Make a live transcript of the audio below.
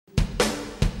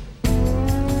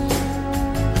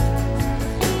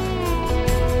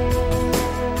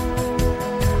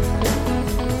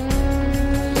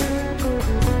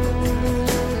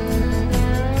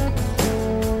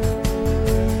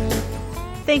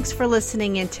Thanks for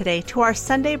listening in today to our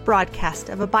Sunday broadcast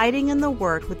of Abiding in the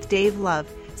Word with Dave Love,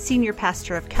 Senior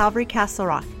Pastor of Calvary Castle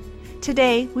Rock.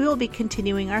 Today, we will be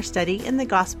continuing our study in the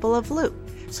Gospel of Luke.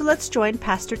 So let's join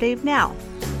Pastor Dave now.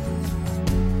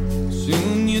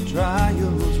 Soon your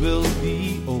trials will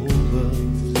be over.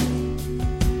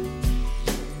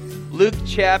 Luke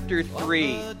chapter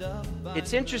 3.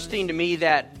 It's interesting to me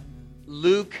that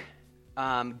Luke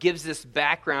gives this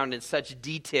background in such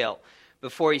detail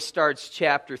before he starts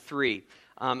chapter 3.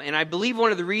 And I believe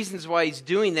one of the reasons why he's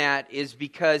doing that is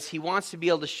because he wants to be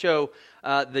able to show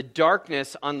the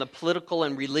darkness on the political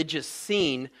and religious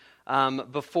scene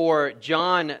before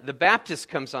John the Baptist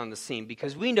comes on the scene,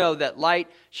 because we know that light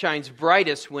shines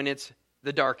brightest when it's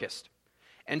the darkest.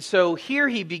 And so here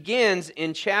he begins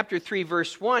in chapter 3,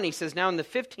 verse 1. He says, now in the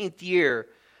 15th year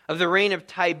of the reign of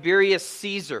Tiberius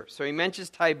Caesar. So he mentions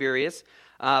Tiberius,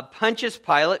 Pontius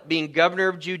Pilate being governor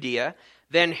of Judea,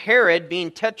 then Herod being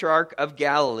tetrarch of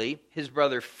Galilee, his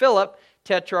brother Philip,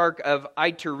 tetrarch of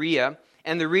Iturea,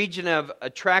 and the region of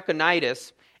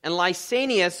Trachonitis, and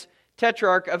Lysanias,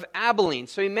 tetrarch of Abilene.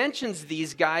 So he mentions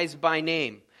these guys by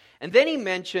name. And then he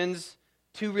mentions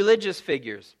two religious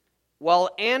figures.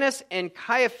 While Annas and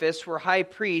Caiaphas were high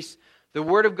priests, the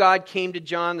word of God came to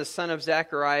John, the son of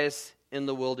Zacharias, in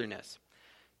the wilderness.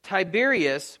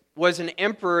 Tiberius was an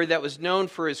emperor that was known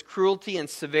for his cruelty and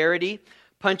severity.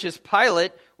 Pontius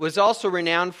Pilate was also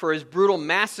renowned for his brutal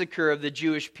massacre of the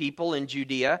Jewish people in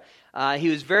Judea. He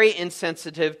was very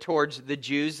insensitive towards the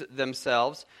Jews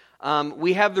themselves.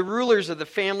 We have the rulers of the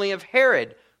family of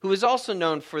Herod, who is also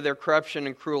known for their corruption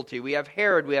and cruelty. We have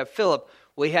Herod, we have Philip,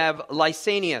 we have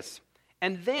Lysanias.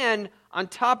 And then, on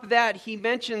top of that, he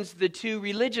mentions the two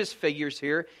religious figures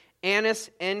here, Annas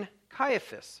and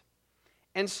Caiaphas.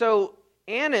 And so,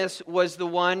 Annas was the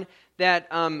one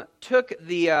that took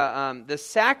the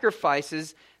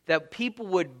sacrifices that people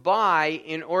would buy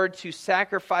in order to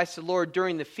sacrifice the Lord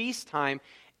during the feast time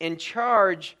and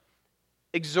charge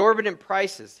exorbitant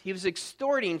prices. He was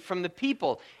extorting from the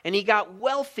people, and he got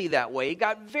wealthy that way. He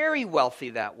got very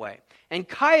wealthy that way. And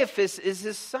Caiaphas is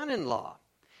his son-in-law.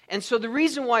 And so the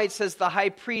reason why it says the high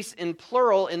priest in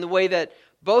plural in the way that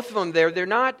both of them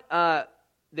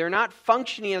they're not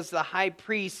functioning as the high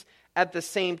priest at the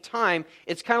same time.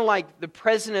 It's kind of like the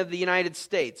president of the United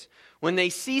States. When they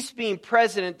cease being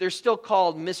president, they're still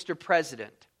called Mr.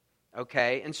 President.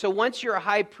 Okay? And so once you're a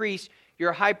high priest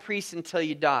until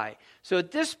you die. So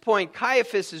at this point,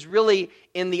 Caiaphas is really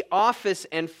in the office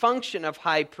and function of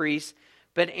high priest,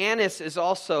 but Annas is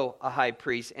also a high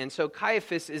priest, and so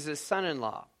Caiaphas is his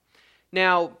son-in-law.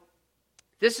 Now,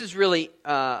 this is really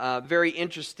very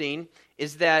interesting,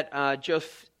 is that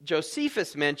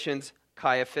Josephus mentions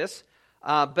Caiaphas,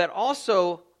 but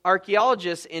also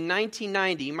archaeologists in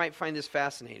 1990, you might find this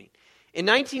fascinating, in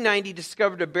 1990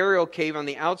 discovered a burial cave on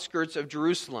the outskirts of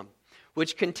Jerusalem,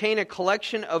 which contain a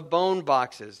collection of bone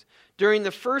boxes. During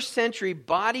the first century,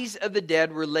 bodies of the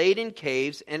dead were laid in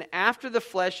caves, and after the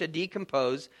flesh had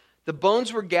decomposed, the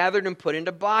bones were gathered and put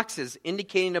into boxes,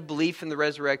 indicating a belief in the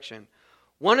resurrection.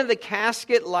 One of the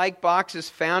casket-like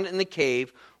boxes found in the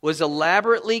cave was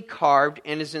elaborately carved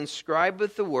and is inscribed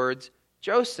with the words,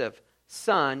 Joseph,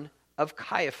 son of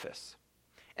Caiaphas.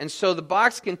 And so the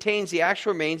box contains the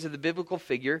actual remains of the biblical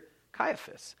figure,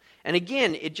 Caiaphas. And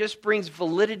again, it just brings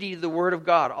validity to the Word of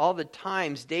God. All the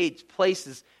times, dates,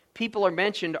 places, people are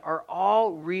mentioned are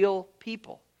all real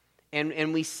people.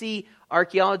 And we see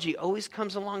archaeology always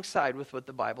comes alongside with what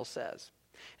the Bible says.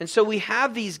 And so we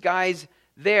have these guys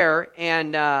there,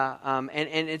 and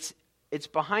it's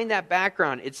behind that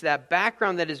background. It's that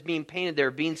background that is being painted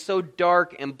there, being so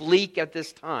dark and bleak at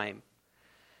this time,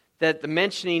 that the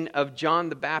mentioning of John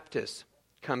the Baptist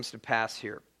comes to pass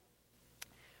here.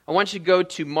 I want you to go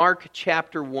to Mark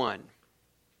chapter 1.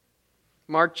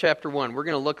 Mark chapter 1. We're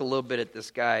going to look a little bit at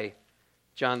this guy,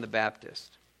 John the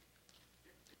Baptist.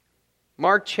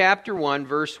 Mark chapter 1,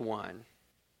 verse 1.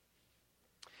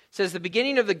 It says, the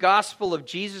beginning of the gospel of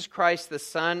Jesus Christ, the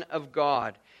Son of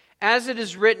God. As it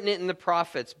is written in the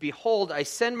prophets, behold, I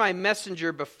send my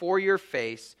messenger before your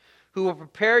face, who will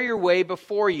prepare your way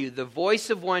before you, the voice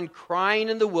of one crying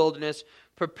in the wilderness,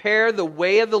 prepare the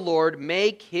way of the Lord,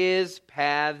 make his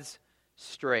paths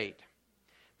straight.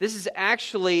 This is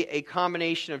actually a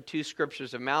combination of two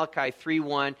scriptures, of Malachi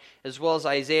 3:1 as well as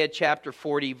Isaiah chapter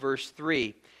 40, verse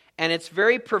 3. And it's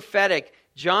very prophetic.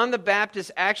 John the Baptist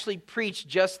actually preached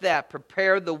just that,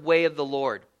 prepare the way of the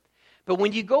Lord. But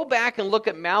when you go back and look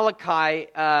at Malachi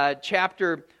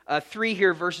chapter 3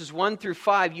 here, verses 1 through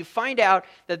 5, you find out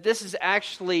that this is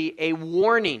actually a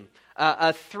warning,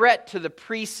 a threat to the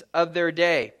priests of their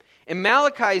day. In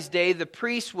Malachi's day, the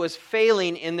priest was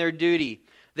failing in their duty.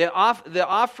 The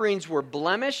offerings were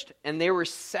blemished, and they were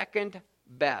second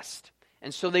best.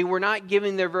 And so they were not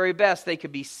giving their very best. They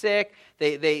could be sick.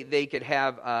 They could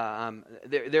have,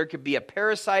 there could be a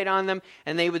parasite on them,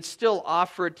 and they would still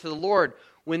offer it to the Lord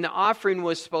when the offering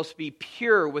was supposed to be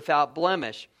pure without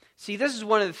blemish. See, this is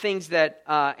one of the things that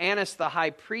Annas the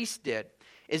high priest did,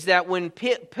 is that when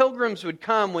pilgrims would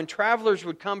come, when travelers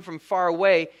would come from far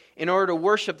away in order to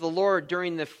worship the Lord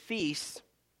during the feasts,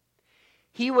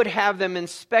 he would have them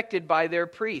inspected by their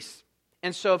priests.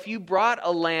 And so if you brought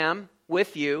a lamb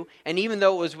with you, and even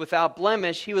though it was without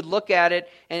blemish, he would look at it,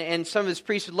 and some of his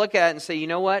priests would look at it and say, you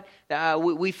know what,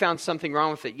 we found something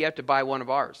wrong with it. You have to buy one of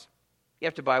ours. You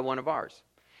have to buy one of ours.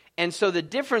 And so the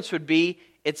difference would be,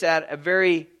 it's at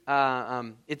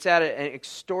an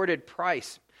extorted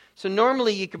price. So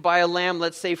normally you could buy a lamb,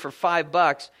 let's say for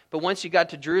 $5, but once you got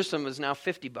to Jerusalem, it was now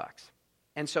 $50.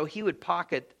 And so he would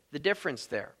pocket the difference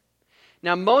there.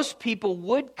 Now most people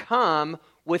would come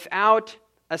without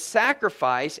a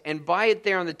sacrifice and buy it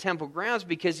there on the temple grounds,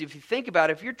 because if you think about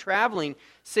it, if you're traveling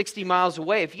 60 miles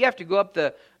away, if you have to go up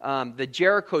the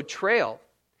Jericho Trail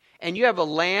and you have a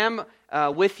lamb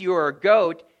with you or a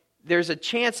goat, there's a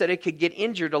chance that it could get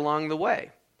injured along the way.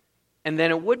 And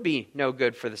then it would be no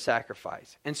good for the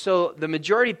sacrifice. And so the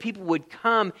majority of people would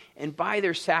come and buy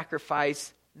their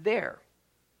sacrifice there.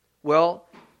 Well,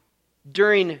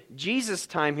 during Jesus'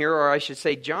 time here, or I should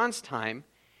say John's time,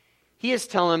 he is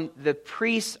telling them the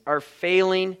priests are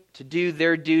failing to do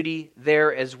their duty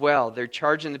there as well. They're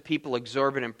charging the people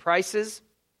exorbitant prices.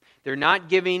 They're not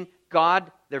giving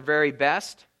God their very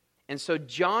best. And so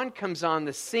John comes on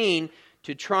the scene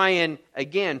to try and,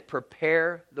 again,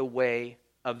 prepare the way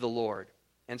of the Lord.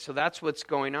 And so that's what's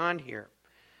going on here.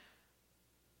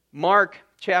 Mark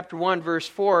chapter 1, verse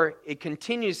 4, it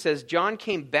continues, says, John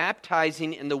came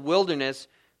baptizing in the wilderness,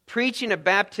 preaching a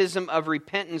baptism of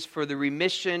repentance for the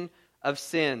remission of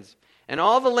sins. And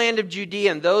all the land of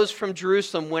Judea and those from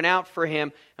Jerusalem went out for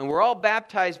him, and were all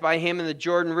baptized by him in the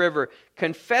Jordan River,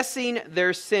 confessing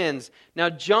their sins. Now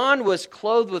John was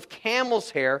clothed with camel's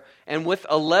hair and with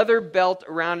a leather belt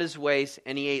around his waist,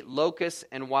 and he ate locusts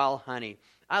and wild honey.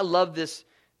 I love this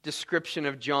description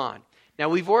of John. Now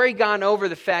we've already gone over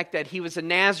the fact that he was a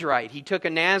Nazirite. He took a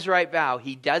Nazirite vow.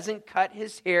 He doesn't cut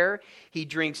his hair. He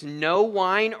drinks no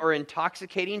wine or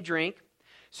intoxicating drink.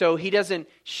 So he doesn't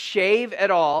shave at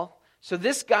all. So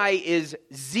this guy is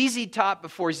ZZ Top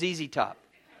before ZZ Top.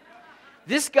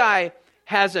 This guy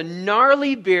has a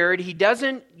gnarly beard. He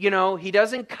doesn't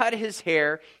cut his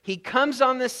hair. He comes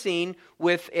on the scene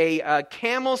with a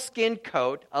camel skin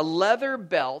coat, a leather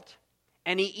belt,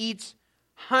 and he eats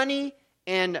honey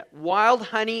and wild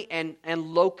honey and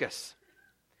locusts.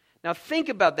 Now think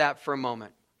about that for a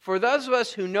moment. For those of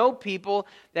us who know people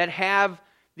that have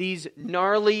these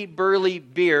gnarly, burly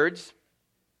beards,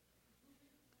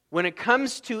 when it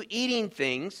comes to eating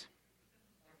things,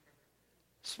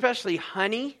 especially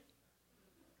honey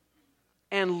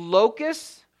and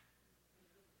locusts,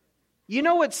 you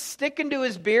know what's sticking to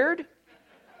his beard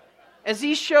as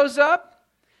he shows up?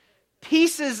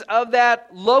 Pieces of that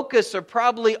locust are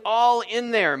probably all in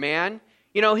there, man.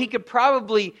 You know, he could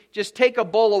probably just take a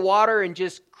bowl of water and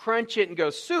just crunch it and go,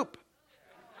 soup.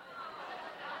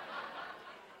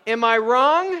 Am I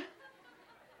wrong?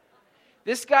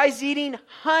 This guy's eating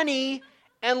honey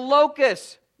and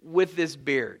locusts with this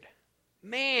beard.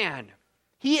 Man,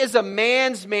 he is a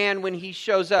man's man when he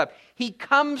shows up. He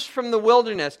comes from the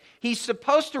wilderness. He's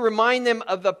supposed to remind them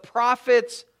of the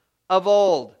prophets of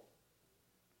old.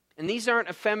 And these aren't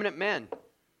effeminate men.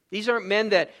 These aren't men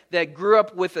that grew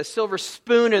up with a silver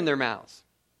spoon in their mouths.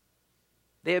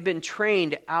 They have been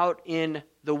trained out in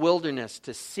the wilderness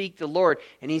to seek the Lord.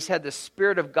 And he's had the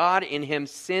Spirit of God in him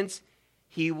since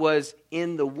he was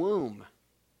in the womb.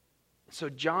 So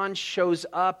John shows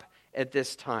up at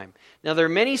this time. Now there are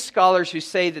many scholars who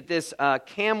say that this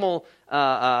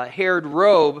camel-haired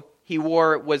robe he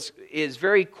wore is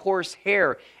very coarse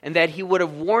hair, and that he would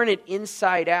have worn it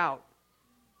inside out.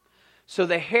 So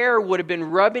the hair would have been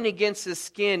rubbing against the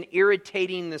skin,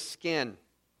 irritating the skin.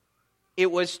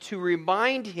 It was to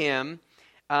remind him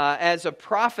as a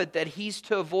prophet that he's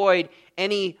to avoid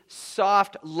any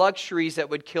soft luxuries that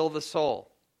would kill the soul.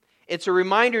 It's a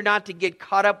reminder not to get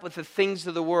caught up with the things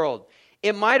of the world.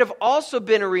 It might have also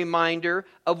been a reminder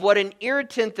of what an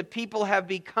irritant the people have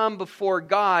become before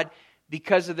God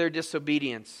because of their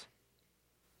disobedience.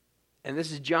 And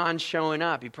this is John showing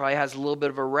up. He probably has a little bit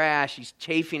of a rash. He's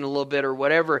chafing a little bit or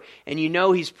whatever. And you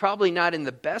know he's probably not in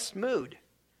the best mood.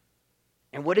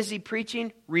 And what is he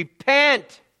preaching?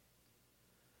 Repent!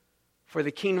 For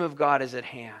the kingdom of God is at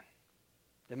hand.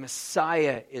 The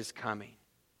Messiah is coming.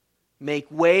 Make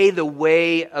way the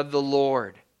way of the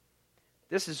Lord.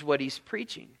 This is what he's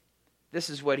preaching. This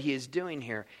is what he is doing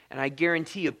here. And I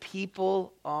guarantee you,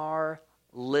 people are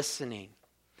listening.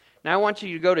 Now I want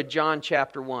you to go to John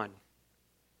chapter 1.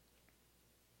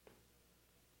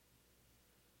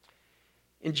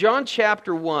 In John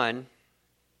chapter 1,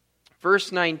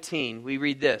 verse 19, we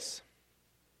read this.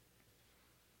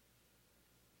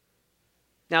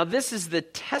 Now this is the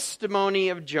testimony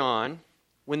of John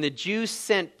when the Jews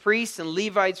sent priests and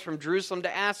Levites from Jerusalem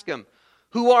to ask him,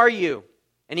 "Who are you?"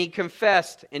 And he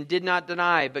confessed and did not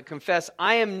deny, but confessed,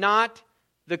 "I am not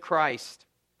the Christ."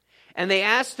 And they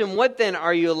asked him, "What then?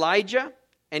 Are you Elijah?"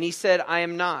 And he said, "I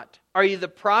am not." "Are you the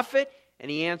prophet?"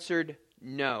 And he answered,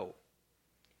 "No."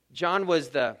 John was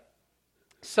the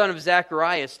son of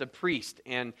Zacharias, the priest.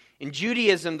 And in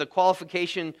Judaism, the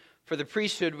qualification for the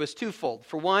priesthood was twofold.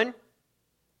 For one,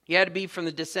 he had to be from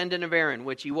the descendant of Aaron,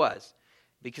 which he was,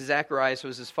 because Zacharias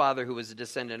was his father who was a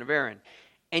descendant of Aaron.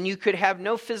 And you could have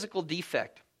no physical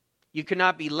defect. You could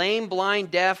not be lame, blind,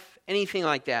 deaf, anything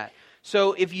like that.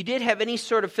 So if you did have any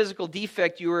sort of physical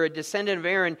defect, you were a descendant of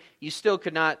Aaron, you still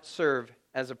could not serve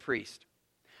as a priest.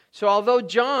 So although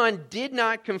John did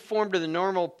not conform to the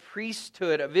normal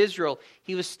priesthood of Israel,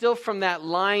 he was still from that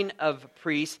line of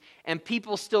priests, and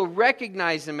people still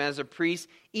recognized him as a priest,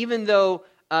 even though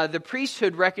the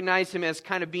priesthood recognized him as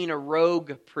kind of being a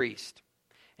rogue priest.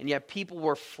 And yet people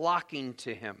were flocking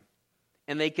to him,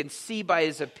 and they can see by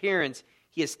his appearance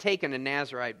he has taken a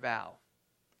Nazirite vow.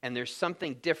 And there's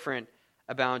something different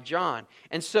about John.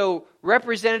 And so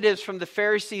representatives from the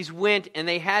Pharisees went and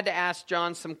they had to ask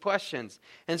John some questions.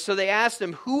 And so they asked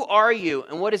him, "Who are you?"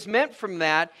 And what is meant from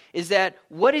that is that,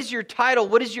 what is your title?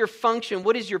 What is your function?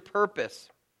 What is your purpose?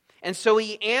 And so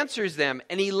he answers them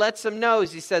and he lets them know.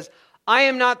 He says, "I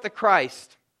am not the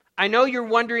Christ. I know you're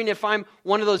wondering if I'm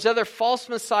one of those other false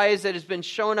messiahs that has been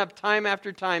showing up time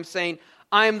after time saying,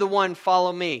 'I am the one,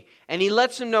 follow me.'" And he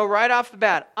lets them know right off the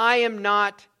bat, "I am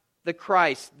not the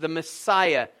Christ, the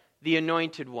Messiah, the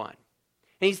anointed one."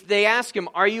 And they ask him,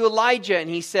 "Are you Elijah?" And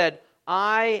he said,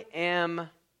 "I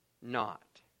am not."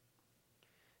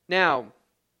 Now,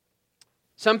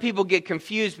 some people get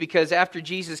confused because after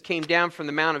Jesus came down from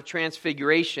the Mount of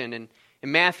Transfiguration in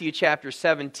Matthew chapter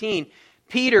 17,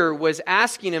 Peter was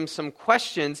asking him some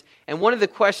questions. And one of the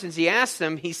questions he asked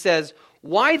him, he says,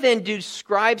 "Why then do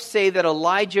scribes say that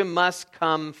Elijah must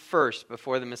come first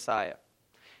before the Messiah?"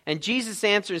 And Jesus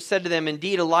answered and said to them,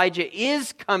 "Indeed, Elijah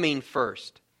is coming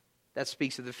first." That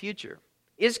speaks of the future.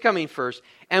 Is coming first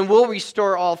and will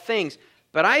restore all things.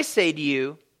 But I say to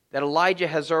you that Elijah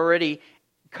has already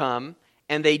come,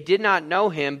 and they did not know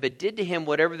him, but did to him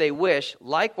whatever they wish.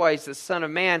 Likewise, the Son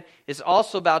of Man is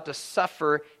also about to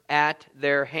suffer at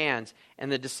their hands.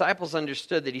 And the disciples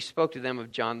understood that he spoke to them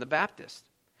of John the Baptist.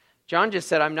 John just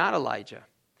said, "I'm not Elijah."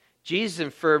 Jesus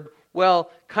inferred,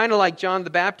 well, kind of like John the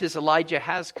Baptist, Elijah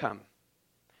has come.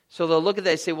 So they'll look at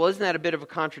that and say, well, isn't that a bit of a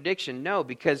contradiction? No,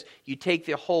 because you take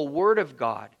the whole Word of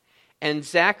God. And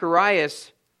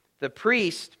Zacharias, the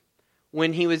priest,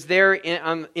 when he was there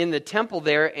in the temple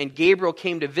there, and Gabriel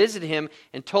came to visit him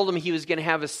and told him he was going to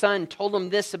have a son, told him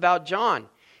this about John.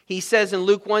 He says in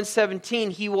Luke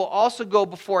 1:17, he will also go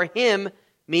before him,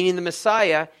 meaning the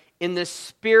Messiah, in the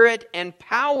spirit and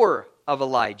power of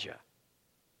Elijah.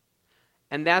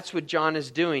 And that's what John is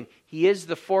doing. He is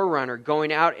the forerunner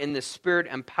going out in the spirit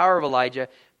and power of Elijah,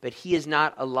 but he is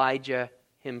not Elijah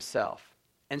himself.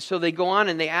 And so they go on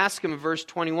and they ask him in verse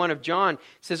 21 of John,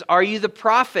 says, "Are you the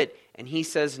prophet?" And he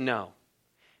says no.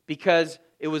 Because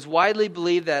it was widely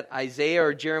believed that Isaiah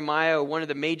or Jeremiah or one of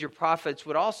the major prophets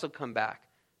would also come back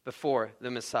before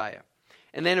the Messiah.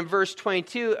 And then in verse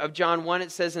 22 of John 1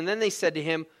 it says, "And then they said to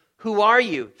him, 'Who are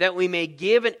you, that we may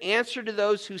give an answer to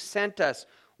those who sent us?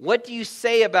 What do you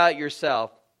say about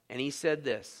yourself?' And he said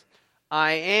this,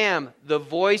 'I am the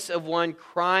voice of one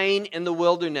crying in the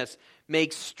wilderness,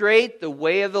 make straight the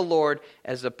way of the Lord,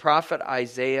 as the prophet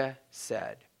Isaiah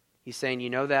said.'" He's saying, you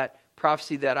know that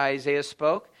prophecy that Isaiah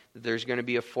spoke? That there's going to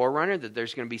be a forerunner, that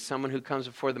there's going to be someone who comes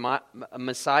before the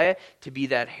Messiah to be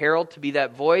that herald, to be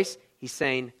that voice. He's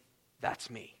saying,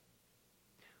 that's me.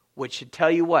 Which should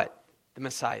tell you what? The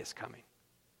Messiah is coming.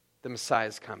 The Messiah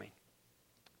is coming.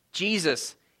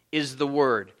 Jesus is the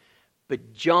Word,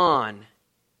 but John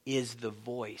is the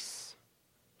voice.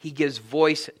 He gives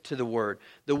voice to the Word.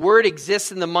 The Word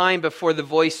exists in the mind before the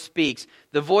voice speaks.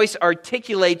 The voice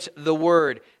articulates the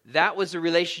Word. That was the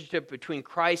relationship between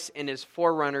Christ and his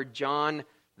forerunner, John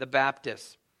the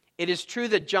Baptist. It is true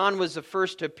that John was the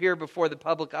first to appear before the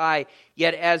public eye,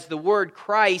 yet as the Word,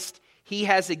 Christ, He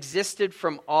has existed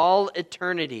from all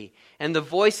eternity, and the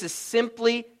voice is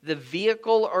simply the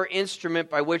vehicle or instrument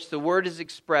by which the word is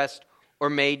expressed or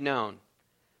made known.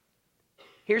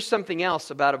 Here's something else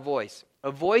about a voice.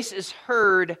 A voice is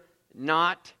heard,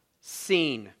 not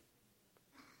seen.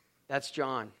 That's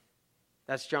John.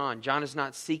 That's John. John is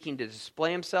not seeking to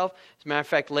display himself. As a matter of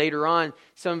fact, later on,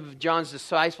 some of John's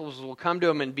disciples will come to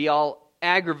him and be all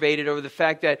aggravated over the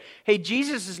fact that, hey,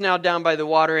 Jesus is now down by the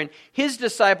water, and his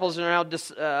disciples are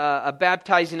now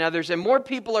baptizing others, and more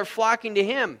people are flocking to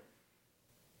him.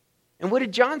 And what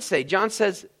did John say? John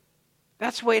says,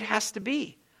 that's the way it has to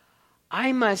be.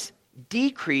 I must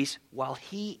decrease while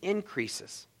he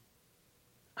increases.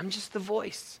 I'm just the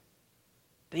voice.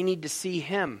 They need to see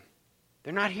him.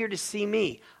 They're not here to see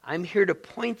me. I'm here to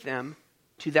point them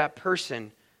to that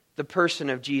person, the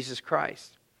person of Jesus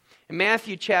Christ. In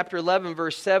Matthew chapter 11,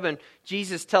 verse 7,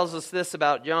 Jesus tells us this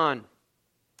about John.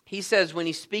 He says, when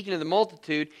he's speaking to the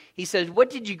multitude, he says, what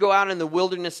did you go out in the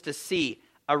wilderness to see?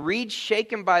 A reed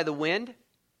shaken by the wind?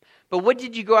 But what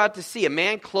did you go out to see? A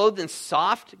man clothed in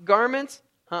soft garments?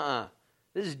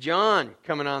 This is John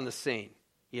coming on the scene,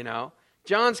 you know.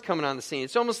 John's coming on the scene.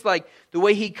 It's almost like the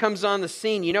way he comes on the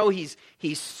scene. You know, he's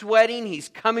sweating. He's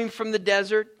coming from the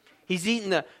desert. He's eating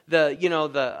the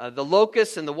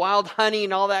locusts and the wild honey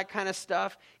and all that kind of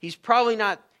stuff. He's probably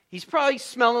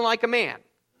smelling like a man,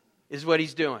 is what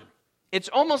he's doing. It's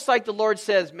almost like the Lord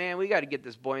says, man, we got to get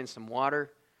this boy in some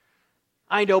water.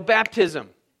 I know, baptism.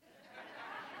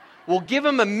 We'll give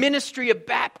him a ministry of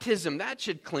baptism. That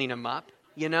should clean him up,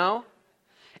 you know.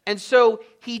 And so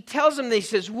he tells him, he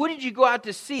says, what did you go out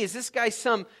to see? Is this guy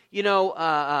some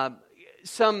guy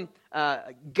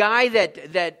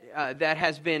that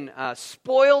has been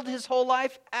spoiled his whole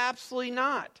life? Absolutely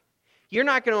not. You're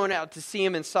not going to go out to see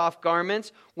him in soft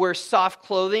garments, wear soft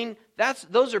clothing.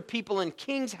 Those are people in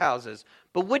kings' houses.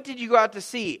 But what did you go out to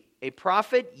see? A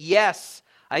prophet? Yes,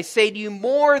 I say to you,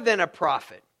 more than a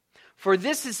prophet. For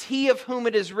this is he of whom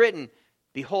it is written,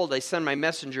 behold, I send my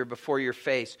messenger before your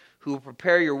face, who will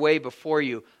prepare your way before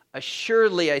you.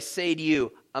 Assuredly, I say to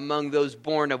you, among those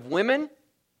born of women,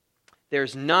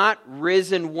 there's not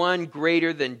risen one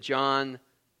greater than John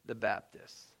the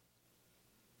Baptist.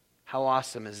 How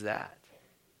awesome is that?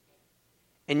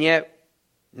 And yet,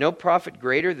 no prophet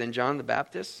greater than John the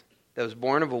Baptist that was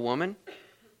born of a woman.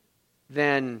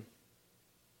 Then,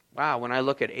 wow, when I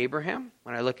look at Abraham,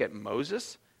 when I look at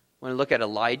Moses, when I look at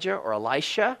Elijah or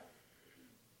Elisha,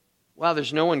 wow,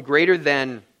 there's no one greater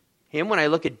than him. When I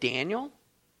look at Daniel,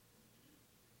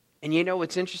 and you know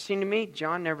what's interesting to me?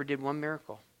 John never did one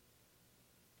miracle.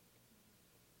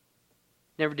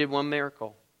 Never did one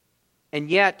miracle.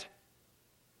 And yet,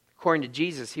 according to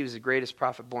Jesus, he was the greatest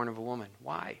prophet born of a woman.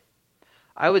 Why?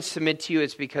 I would submit to you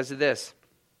it's because of this.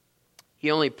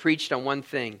 He only preached on one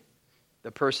thing,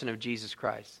 the person of Jesus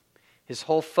Christ. His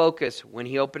whole focus when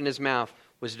he opened his mouth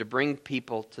was to bring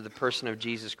people to the person of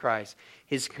Jesus Christ.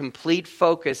 His complete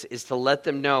focus is to let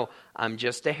them know, I'm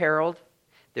just a herald.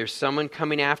 There's someone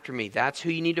coming after me. That's who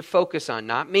you need to focus on.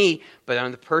 Not me, but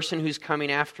on the person who's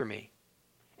coming after me.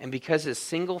 And because his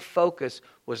single focus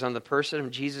was on the person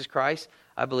of Jesus Christ,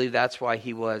 I believe that's why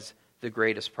he was the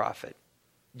greatest prophet.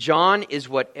 John is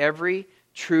what every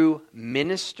true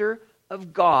minister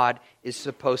of God is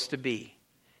supposed to be.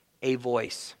 A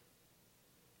voice.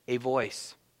 A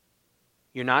voice.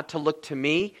 You're not to look to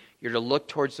me. You're to look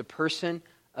towards the person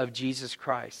of Jesus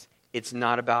Christ. It's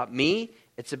not about me.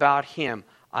 It's about him.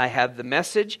 I have the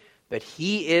message, but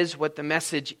he is what the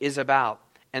message is about.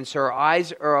 And so our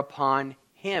eyes are upon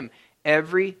him.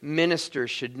 Every minister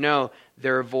should know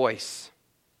their voice.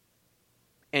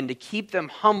 And to keep them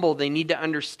humble, they need to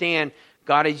understand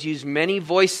God has used many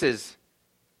voices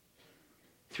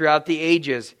throughout the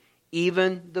ages,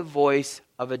 even the voice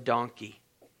of a donkey.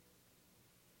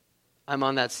 I'm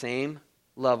on that same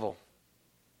level.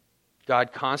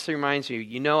 God constantly reminds you,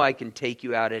 you know I can take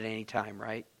you out at any time,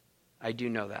 right? I do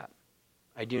know that.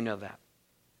 I do know that.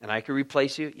 And I can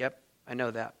replace you? Yep, I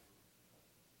know that.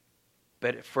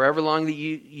 But forever long that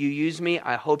you use me,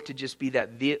 I hope to just be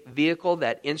that vehicle,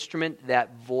 that instrument,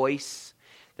 that voice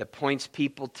that points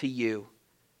people to you,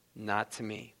 not to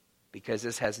me. Because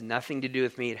this has nothing to do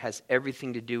with me. It has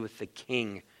everything to do with the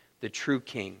King, the true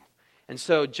King. And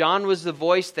so John was the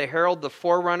voice, the herald, the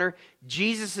forerunner.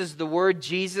 Jesus is the Word.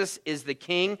 Jesus is the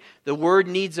King. The Word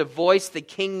needs a voice. The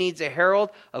King needs a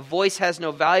herald. A voice has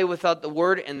no value without the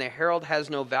Word, and the herald has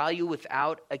no value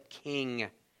without a king.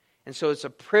 And so it's a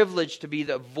privilege to be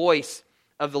the voice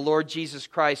of the Lord Jesus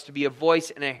Christ, to be a voice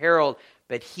and a herald,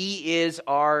 but he is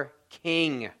our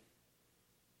King.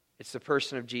 It's the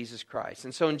person of Jesus Christ.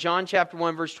 And so in John chapter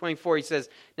 1, verse 24, he says,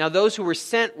 "Now those who were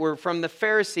sent were from the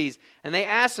Pharisees, and they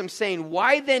asked him, saying,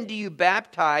 'Why then do you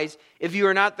baptize if you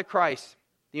are not the Christ,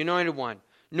 the Anointed One,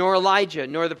 nor Elijah,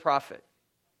 nor the prophet?'"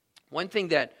 One thing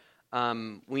that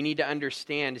we need to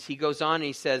understand is he goes on and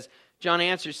he says, John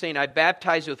answers saying, "I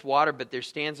baptize with water, but there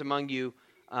stands among you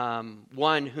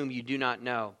one whom you do not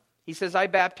know." He says, "I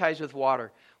baptize with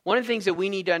water." One of the things that we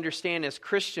need to understand as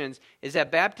Christians is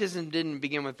that baptism didn't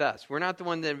begin with us. We're not the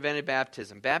one that invented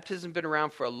baptism. Baptism has been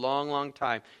around for a long, long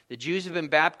time. The Jews have been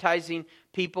baptizing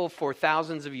people for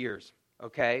thousands of years,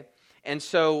 okay? And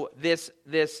so this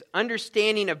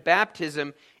understanding of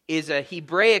baptism is a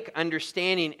Hebraic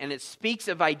understanding, and it speaks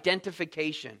of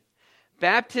identification.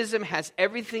 Baptism has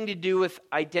everything to do with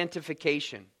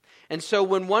identification. And so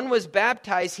when one was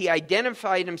baptized, he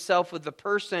identified himself with the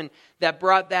person that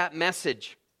brought that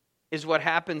message, is what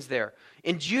happens there.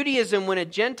 In Judaism, when a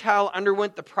Gentile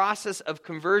underwent the process of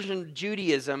conversion to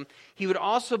Judaism, he would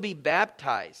also be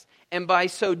baptized. And by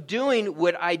so doing,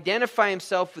 would identify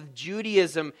himself with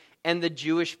Judaism and the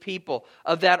Jewish people.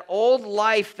 Of that old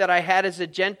life that I had as a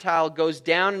Gentile goes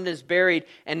down and is buried,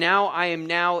 and now I am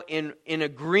now in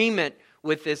agreement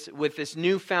with this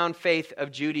newfound faith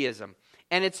of Judaism.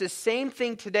 And it's the same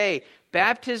thing today.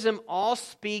 Baptism all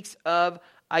speaks of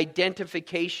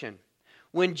identification.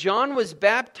 When John was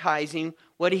baptizing,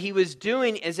 what he was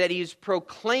doing is that he was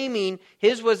proclaiming,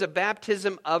 his was a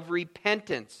baptism of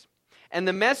repentance. And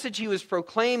the message he was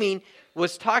proclaiming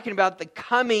was talking about the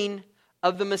coming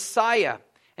of the Messiah.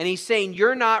 And he's saying,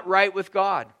 you're not right with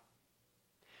God.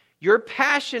 Your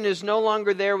passion is no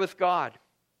longer there with God.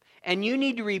 And you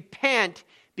need to repent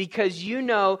because you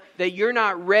know that you're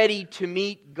not ready to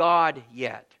meet God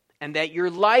yet. And that your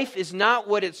life is not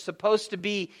what it's supposed to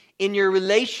be in your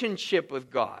relationship with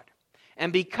God.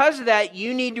 And because of that,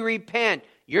 you need to repent.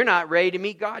 You're not ready to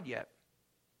meet God yet.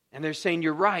 And they're saying,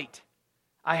 you're right.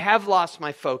 I have lost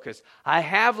my focus. I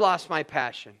have lost my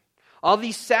passion. All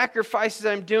these sacrifices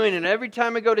I'm doing, and every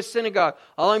time I go to synagogue,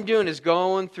 all I'm doing is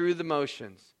going through the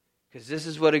motions. Because this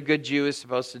is what a good Jew is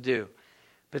supposed to do.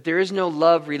 But there is no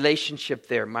love relationship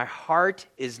there. My heart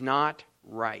is not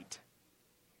right.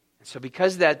 And so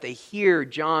because of that, they hear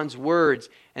John's words,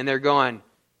 and they're going,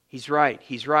 he's right,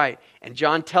 he's right. And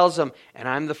John tells them, and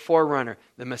I'm the forerunner.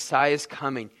 The Messiah is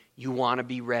coming. You want to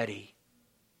be ready.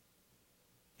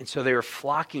 And so they were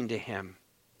flocking to him.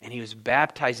 And he was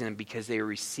baptizing them because they were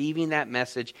receiving that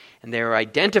message. And they were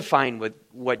identifying with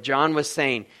what John was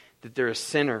saying, that they're a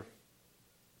sinner.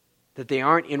 That they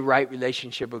aren't in right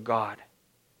relationship with God.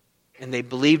 And they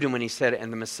believed him when he said,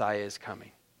 and the Messiah is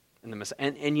coming.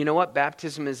 And you know what?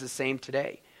 Baptism is the same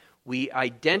today. We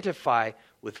identify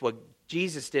with what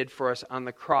Jesus did for us on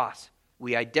the cross.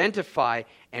 We identify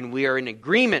and we are in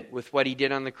agreement with what he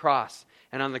did on the cross.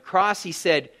 And on the cross he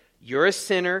said, you're a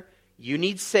sinner, you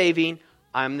need saving,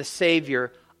 I'm the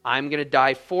Savior, I'm going to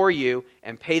die for you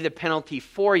and pay the penalty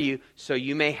for you so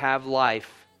you may have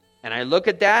life. And I look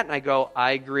at that and I go,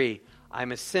 I agree.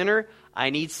 I'm a sinner,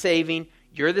 I need saving,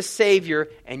 you're the Savior,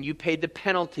 and you paid the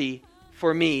penalty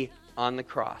for me on the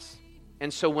cross.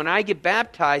 And so when I get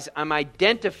baptized, I'm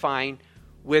identifying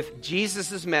with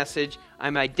Jesus' message.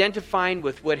 I'm identifying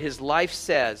with what his life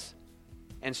says.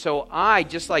 And so I,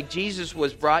 just like Jesus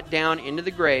was brought down into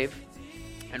the grave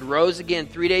and rose again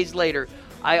 3 days later,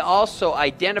 I also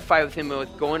identify with him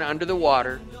with going under the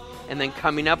water and then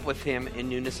coming up with him in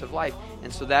newness of life.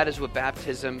 And so that is what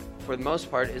baptism, for the most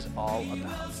part, is all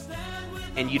about.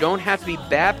 And you don't have to be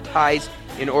baptized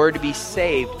in order to be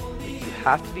saved. You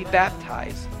have to be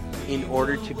baptized in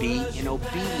order to be in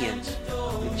obedience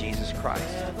with Jesus Christ.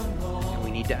 And we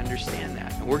need to understand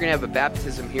that. And we're going to have a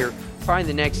baptism here probably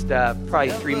the next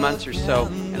 3 months or so.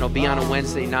 And it'll be on a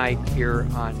Wednesday night here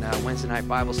on Wednesday night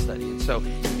Bible study. And so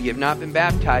if you have not been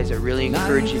baptized, I really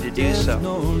encourage you to do so.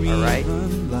 All right?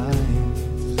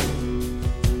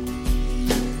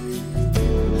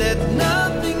 Let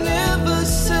nothing ever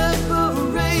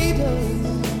separate us.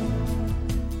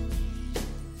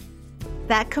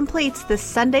 That completes this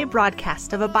Sunday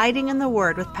broadcast of Abiding in the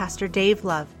Word with Pastor Dave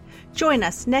Love. Join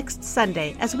us next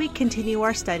Sunday as we continue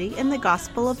our study in the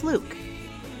Gospel of Luke.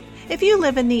 If you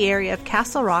live in the area of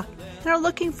Castle Rock and are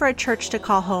looking for a church to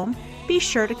call home, be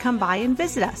sure to come by and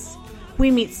visit us.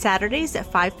 We meet Saturdays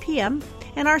at 5 p.m.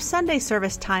 and our Sunday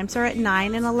service times are at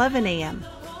 9 and 11 a.m.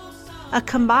 A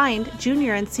combined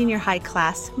junior and senior high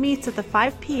class meets at the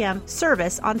 5 p.m.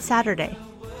 service on Saturday.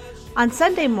 On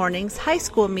Sunday mornings, high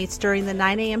school meets during the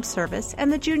 9 a.m. service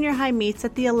and the junior high meets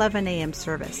at the 11 a.m.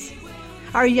 service.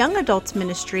 Our young adults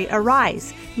ministry,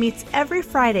 Arise, meets every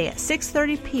Friday at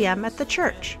 6:30 p.m. at the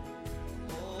church.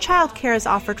 Childcare is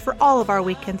offered for all of our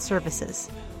weekend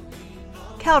services.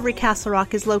 Calvary Castle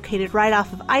Rock is located right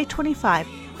off of I-25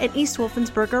 and East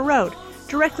Wolfensberger Road,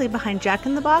 directly behind Jack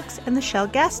in the Box and the Shell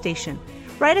gas station,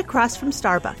 right across from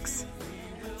Starbucks.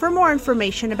 For more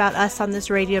information about us on this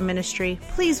radio ministry,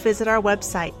 please visit our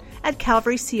website at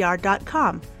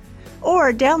calvarycr.com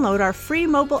or download our free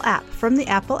mobile app from the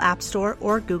Apple App Store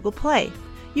or Google Play.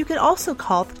 You can also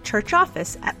call the church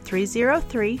office at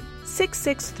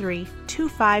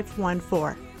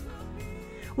 303-663-2514.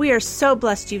 We are so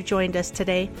blessed you've joined us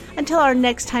today. Until our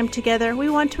next time together, we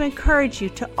want to encourage you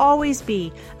to always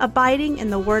be abiding in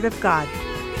the Word of God.